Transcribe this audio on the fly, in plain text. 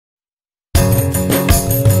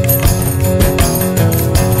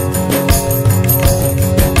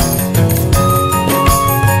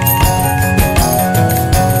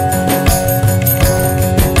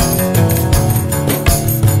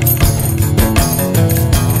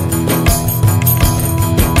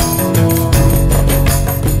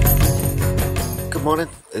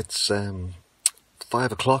It's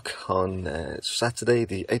 5 o'clock on Saturday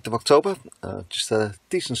the 8th of October. Just had a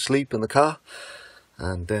decent sleep in the car,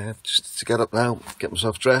 and just to get up now, get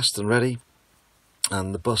myself dressed and ready.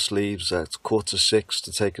 And the bus leaves at 6:15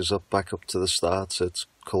 to take us back up to the start at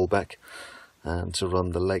Caldbeck and to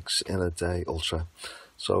run the Lakes in a Day Ultra.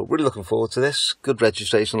 So really looking forward to this. Good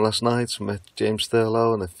registration last night. Met James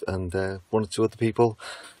Thurlow and one or two other people.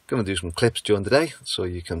 Going to do some clips during the day so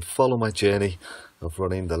you can follow my journey of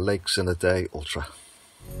running the Lakes in a Day Ultra.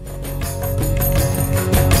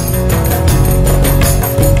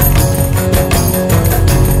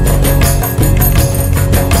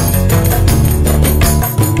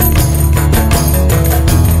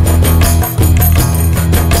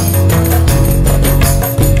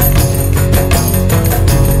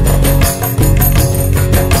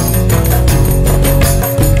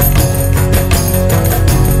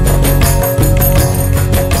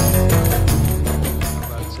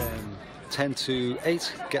 To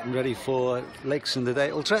 8, getting ready for Lakes in the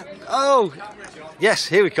Day Ultra. Oh, yes,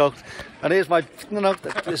 here we go. And here's my,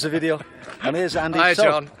 there's a video. And here's Andy. Hi,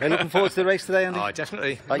 John. Are you looking forward to the race today, Andy? Oh,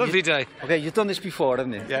 definitely. Lovely day. Okay, you've done this before,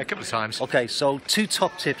 haven't you? Yeah, a couple of times. Okay, so 2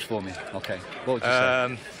 top tips for me. Okay, what would you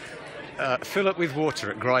say? Fill up with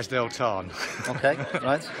water at Grisdale Tarn. Okay,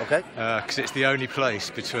 right, okay. Because it's the only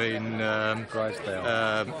place between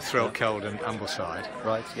Grisdale, Threlkeld and Ambleside.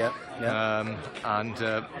 Right, yeah, yeah. And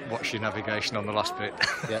watch your navigation on the last bit.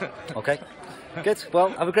 Yeah, okay. Good, well,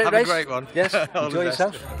 have a great have race. Have a great one. Yes, enjoy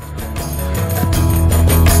yourself.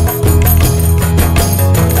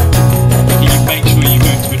 Make sure you go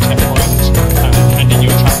to a checkpoint and hand in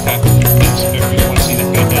your tracker. That's if you want to see that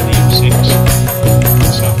go down the M6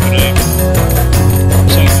 this afternoon.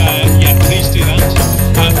 So yeah, please do that.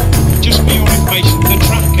 Just for your information, the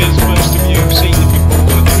trackers, most of you have seen them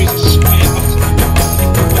before. There is a square button.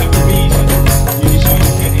 If for whatever reason you decide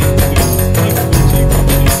to get into difficulty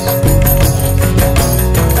watches.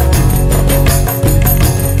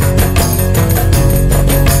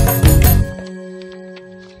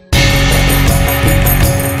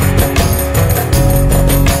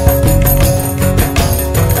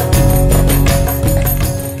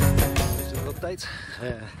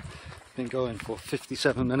 Been going for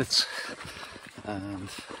 57 minutes and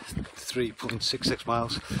 3.66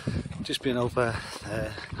 miles. Just been over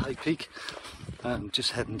High Peak and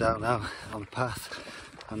just heading down now on the path,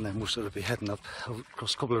 and then we'll sort of be heading up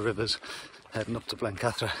across a couple of rivers, heading up to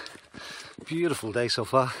Blencathra. Beautiful day so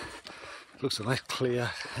far. Looks a nice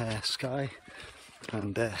clear sky,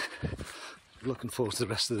 and looking forward to the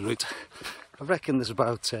rest of the route. I reckon there's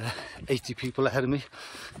about 80 people ahead of me.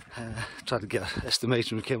 Tried to get an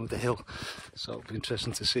estimation when we came up the hill, so it'll be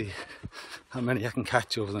interesting to see how many I can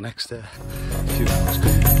catch over the next few hours.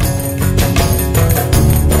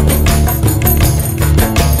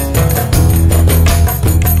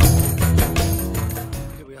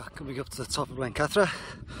 Here we are coming up to the top of Blencathra.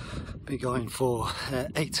 Been going for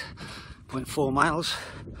 8.4 miles,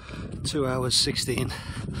 2 hours 16.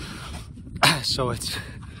 So it's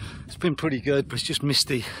been pretty good, but it's just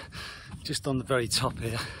misty just on the very top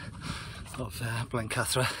here of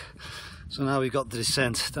Blencathra. So now we've got the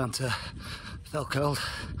descent down to Threlkeld.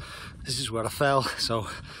 This is where I fell, so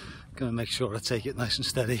I'm going to make sure I take it nice and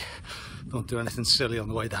steady, don't do anything silly on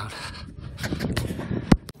the way down.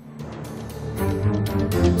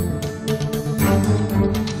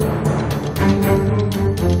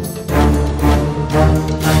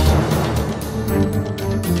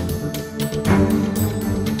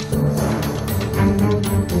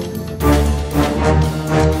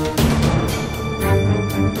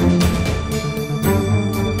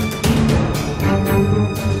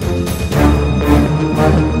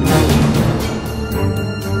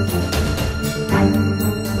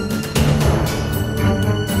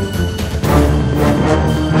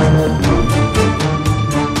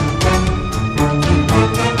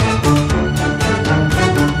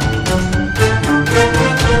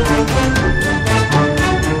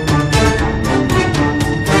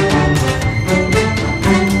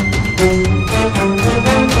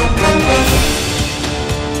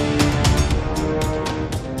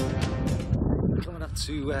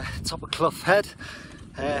 Top of Clough Head.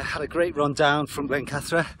 Had a great run down from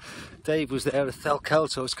Blencathra. Dave was there at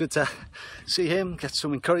Threlkeld, so it's good to see him, get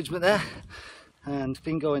some encouragement there. And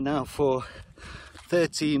been going now for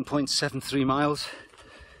 13.73 miles,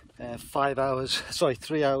 3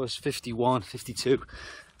 hours 52,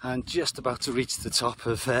 and just about to reach the top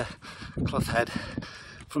of Clough Head.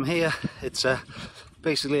 From here it's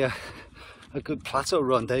basically a good plateau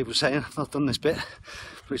run. Dave was saying, I've not done this bit,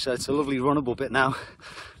 but he said it's a lovely runnable bit now,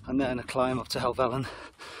 and then a climb up to Helvellyn,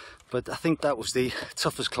 but I think that was the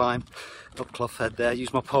toughest climb up Clough Head there. I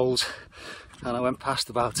used my poles and I went past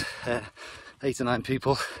about 8 or 9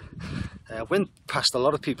 people. I went past a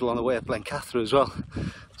lot of people on the way up Blencathra as well,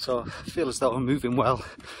 so I feel as though I'm moving well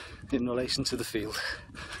in relation to the field.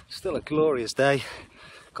 Still a glorious day.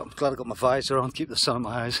 I'm glad I got my visor on, keep the sun in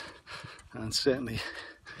my eyes, and certainly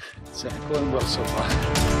it's going well so far.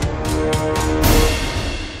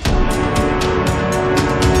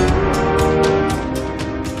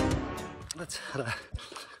 That's had a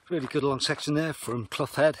really good long section there from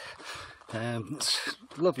Clough Head. It's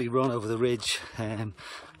a lovely run over the ridge.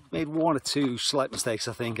 Made 1 or 2 slight mistakes,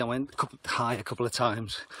 I think. I went high a couple of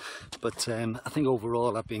times, but I think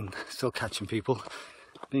overall I've been still catching people.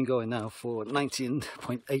 I've been going now for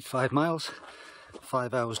 19.85 miles,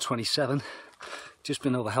 5 hours 27. Just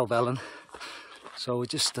been over Helvellyn, so we're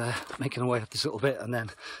just making our way up this little bit and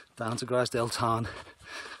then down to Grisdale Tarn,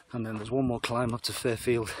 and then there's one more climb up to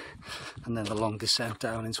Fairfield, and then the long descent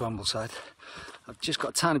down into Ambleside. I've just got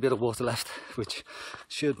a tiny bit of water left, which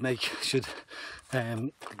should be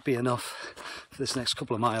enough for this next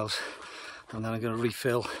couple of miles, and then I'm going to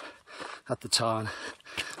refill at the tarn.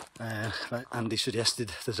 Like Andy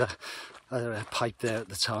suggested, there's a pipe there at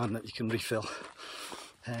the tarn that you can refill.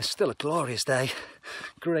 Still a glorious day,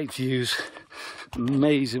 great views,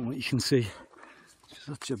 amazing what you can see.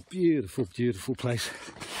 Such a beautiful, beautiful place.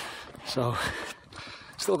 So,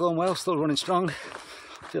 still going well, still running strong.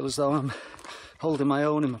 Feel as though I'm holding my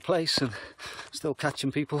own in my place and still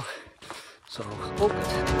catching people. So, all good.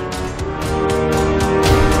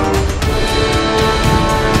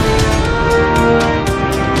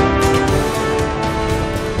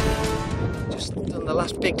 Just done the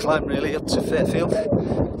last big climb really up to Fairfield.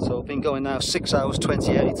 So I've been going now 6 hours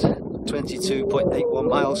 28, 22.81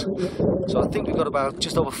 miles. So I think we've got about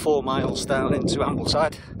just over 4 miles down into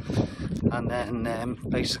Ambleside, and then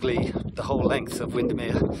basically the whole length of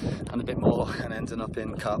Windermere and a bit more, and ending up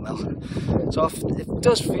in Cartmel. So it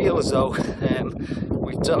does feel as though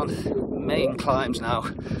we've done main climbs now.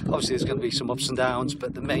 Obviously there's going to be some ups and downs,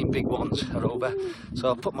 but the main big ones are over. So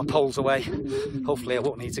I'll put my poles away. Hopefully I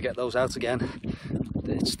won't need to get those out again.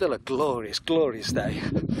 It's still a glorious, glorious day,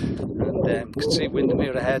 and you can see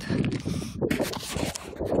Windermere ahead.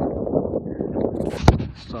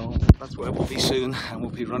 So that's where we'll be soon, and we'll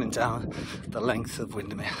be running down the length of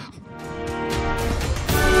Windermere.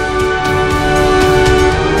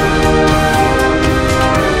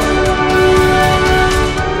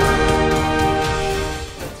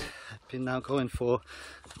 I've been now going for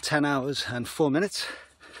 10 hours and 4 minutes,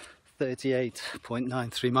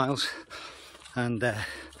 38.93 miles, and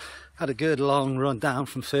had a good long run down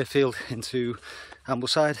from Fairfield into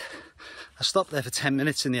Ambleside. I stopped there for 10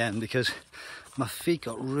 minutes in the end because my feet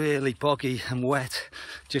got really boggy and wet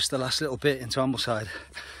just the last little bit into Ambleside,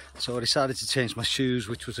 so I decided to change my shoes,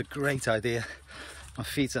 which was a great idea. My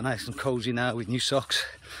feet are nice and cozy now with new socks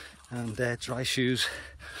and dry shoes,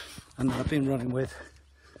 and I've been running with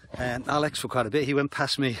Alex for quite a bit. He went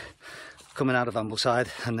past me coming out of Ambleside,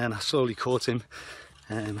 and then I slowly caught him,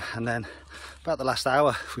 and then about the last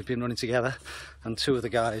hour we've been running together, and 2 of the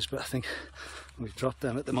guys, but I think we've dropped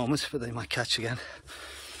them at the moment, but they might catch again.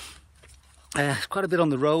 Quite a bit on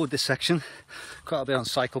the road this section, quite a bit on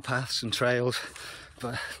cycle paths and trails,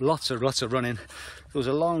 but lots of running. There was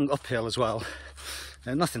a long uphill as well,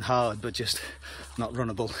 nothing hard but just not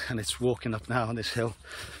runnable, and it's walking up now on this hill.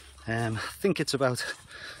 I think it's about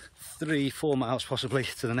 3-4 miles possibly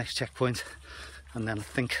to the next checkpoint, and then I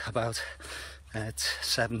think about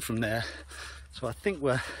 7 from there. So I think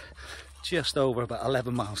we're just over about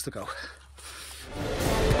 11 miles to go.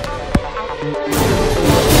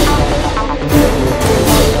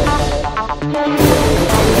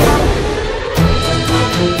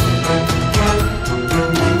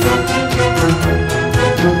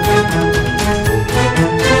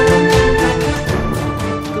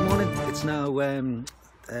 Good morning, it's now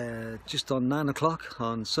just on 9 o'clock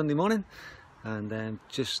on Sunday morning, and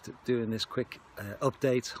just doing this quick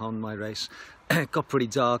update on my race. It got pretty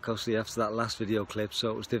dark obviously after that last video clip, so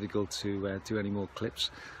it was difficult to do any more clips,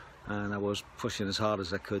 and I was pushing as hard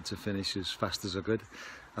as I could to finish as fast as I could.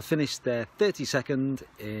 I finished 32nd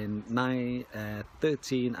in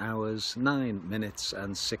 13 hours 9 minutes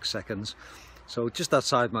and 6 seconds, so just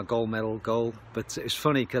outside my gold medal goal. But it's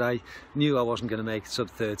funny because I knew I wasn't going to make sub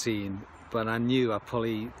 13, but I knew I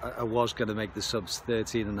was going to make the sub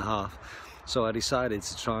 13 and a half, so I decided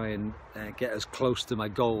to try and get as close to my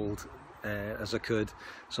gold as I could.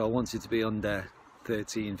 So I wanted to be under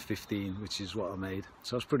 13:15, which is what I made,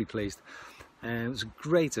 so I was pretty pleased. It was a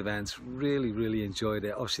great event, really enjoyed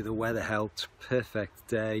it. Obviously the weather helped, perfect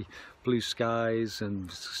day, blue skies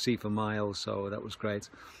and sea for miles, so that was great.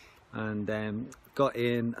 And got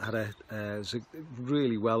in, had it was a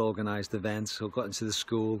really well organised event, so got into the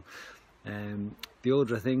school. The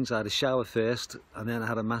order of things, I had a shower first and then I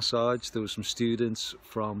had a massage. There were some students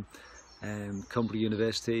from Cumberland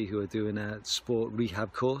University who are doing a sport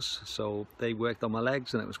rehab course, so they worked on my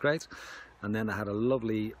legs and it was great. And then I had a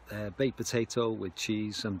lovely baked potato with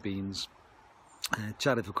cheese and beans.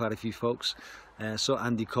 Chatted with quite a few folks. So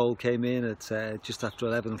Andy Cole came in at just after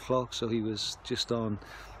 11 o'clock, so he was just on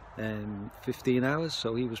 15 hours,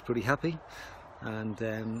 so he was pretty happy.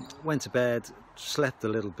 And went to bed, slept a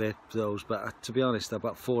little bit, but to be honest,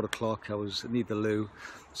 about 4 o'clock I needed the loo,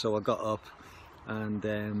 so I got up and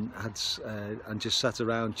and just sat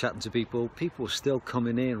around chatting to people. People were still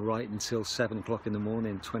coming in right until 7 o'clock in the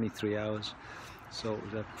morning, 23 hours. So it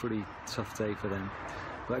was a pretty tough day for them.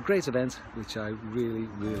 But a great event, which I really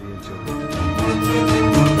enjoyed.